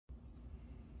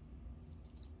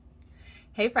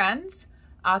Hey friends,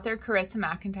 author Carissa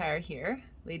McIntyre here,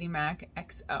 Lady Mack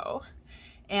XO.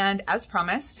 And as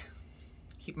promised,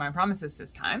 keep my promises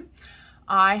this time,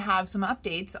 I have some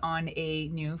updates on a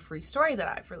new free story that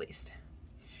I've released.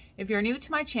 If you're new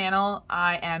to my channel,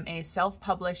 I am a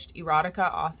self-published erotica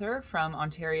author from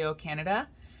Ontario, Canada.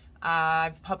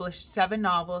 I've published 7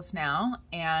 novels now,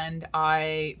 and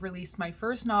I released my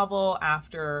first novel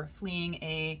after fleeing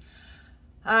a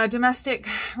domestic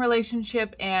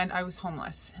relationship, and I was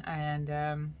homeless,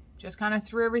 and just kind of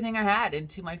threw everything I had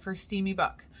into my first steamy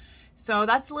book. So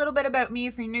that's a little bit about me.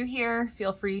 If you're new here,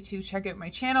 feel free to check out my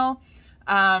channel.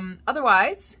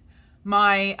 Otherwise,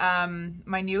 my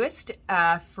newest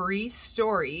free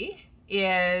story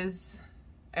is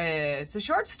it's a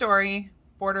short story,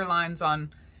 borderlines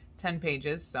on 10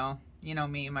 pages. So you know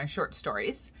me, my short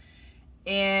stories.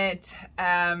 It's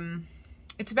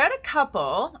about a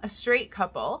couple, a straight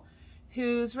couple,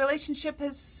 whose relationship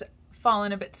has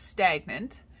fallen a bit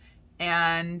stagnant.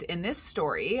 And in this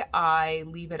story, I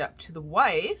leave it up to the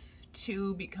wife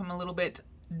to become a little bit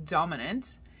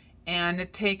dominant and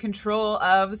take control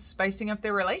of spicing up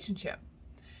their relationship.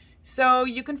 So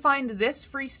you can find this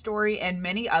free story and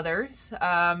many others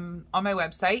on my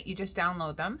website. You just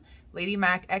download them,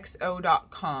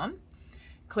 ladymackxo.com.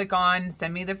 Click on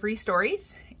Send Me the Free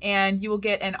Stories, and you will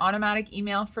get an automatic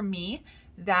email from me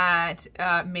that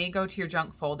may go to your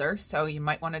junk folder, so you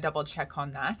might want to double check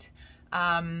on that.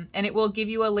 And it will give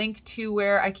you a link to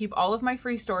where I keep all of my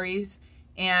free stories,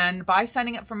 and by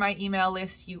signing up for my email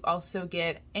list, you also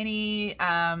get any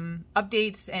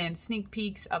updates and sneak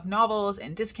peeks of novels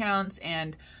and discounts,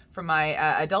 and from my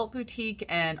adult boutique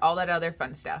and all that other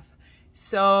fun stuff.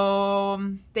 So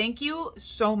thank you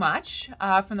so much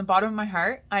from the bottom of my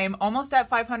heart. I am almost at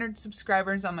 500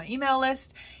 subscribers on my email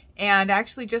list, and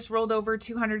actually just rolled over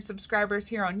 200 subscribers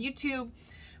here on YouTube,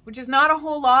 which is not a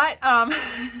whole lot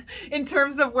in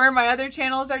terms of where my other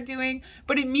channels are doing,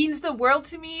 but it means the world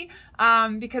to me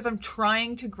because I'm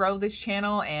trying to grow this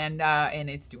channel, and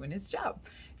it's doing its job.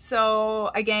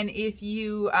 So again, if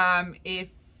you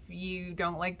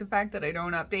don't like the fact that I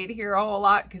don't update here a whole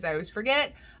lot because I always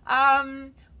forget,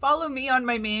 follow me on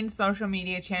my main social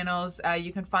media channels.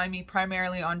 You can find me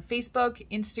primarily on Facebook,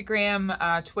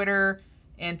 Instagram, Twitter,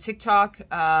 and TikTok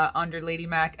under Lady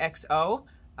Mack XO.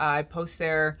 I post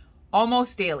there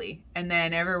almost daily, and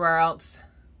then everywhere else,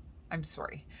 I'm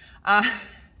sorry.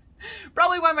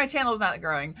 Probably why my channel is not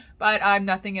growing, but I'm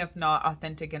nothing if not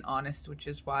authentic and honest, which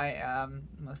is why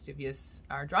most of you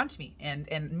are drawn to me,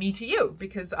 and me to you,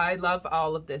 because I love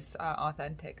all of this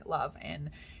authentic love and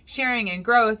sharing and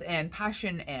growth and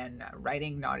passion and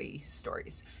writing naughty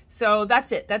stories. So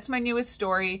that's it. That's my newest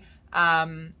story.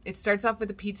 It starts off with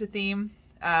a pizza theme.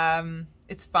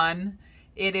 It's fun.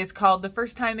 It is called The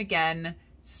First Time Again,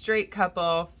 straight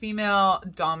couple, female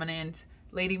dominant,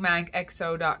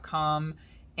 ladymackxo.com.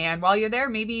 And while you're there,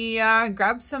 maybe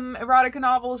grab some erotica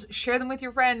novels, share them with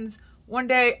your friends. One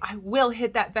day I will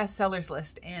hit that bestsellers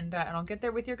list, and I'll get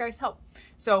there with your guys' help.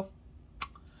 So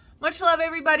much love,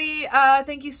 everybody.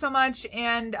 Thank you so much,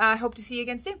 and I hope to see you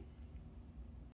again soon.